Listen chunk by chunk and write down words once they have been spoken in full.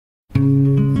My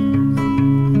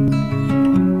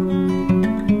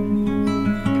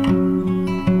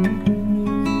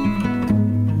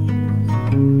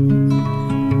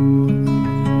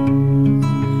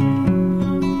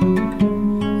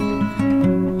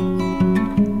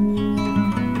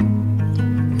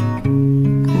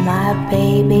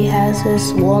baby has a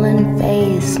swollen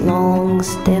face, long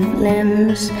stiff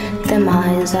limbs. Them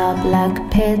eyes are black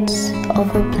pits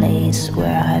of a place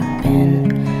where I've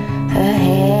been. Her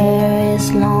hair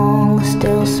is long,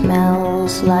 still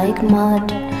smells like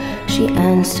mud. She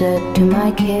answered to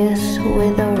my kiss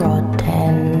with a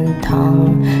rotten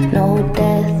tongue. No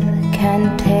death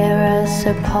can tear us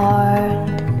apart.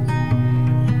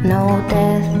 No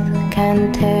death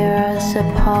can tear us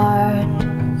apart.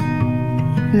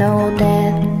 No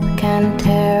death can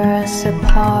tear us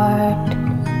apart.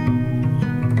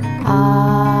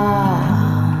 Ah,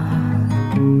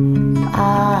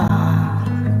 ah,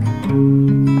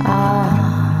 ah.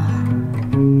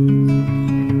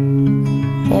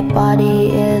 Your body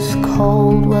is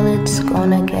cold, well it's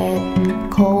gonna get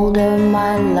colder.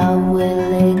 My love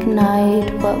will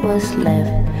ignite what was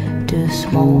left to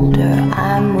smolder.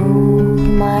 I move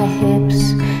my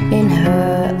hips, in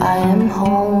her I am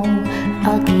home.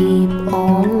 I'll keep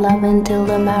on loving till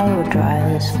the marrow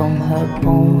dries from her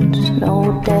bones.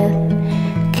 No death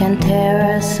can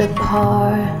tear us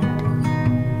apart.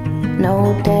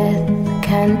 No death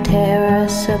can tear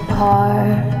us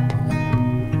apart.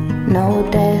 No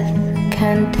death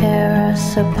can tear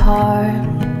us apart.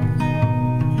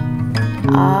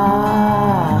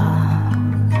 Ah,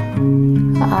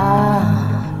 ah,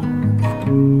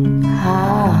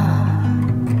 ah.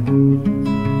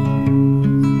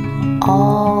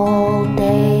 All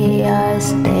day I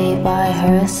stay by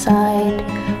her side,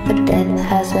 but death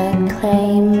has a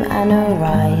claim and a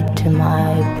right to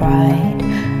my bride.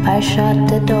 I shut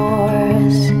the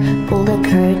doors, pull the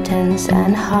curtains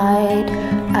and hide.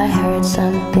 I heard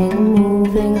something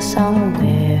moving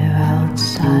somewhere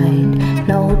outside.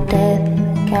 No death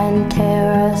can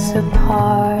tear us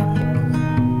apart.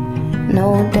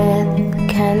 No death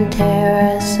can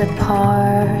tear us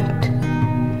apart.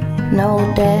 No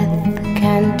death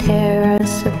can tear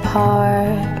us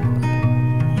apart.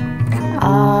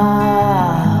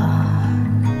 Ah,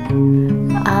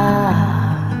 ah,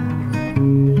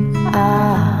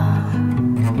 ah.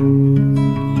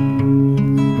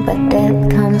 But death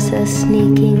comes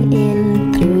sneaking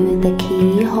in through the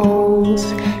keyholes.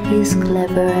 He's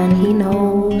clever and he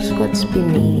knows what's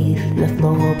beneath the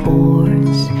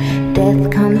floorboards. Death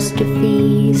comes to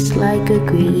feast like a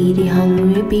greedy,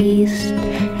 hungry beast.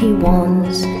 He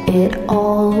wants it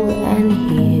all, and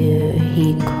here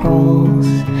he crawls,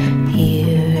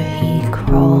 here he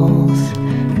crawls,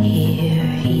 here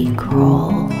he crawls.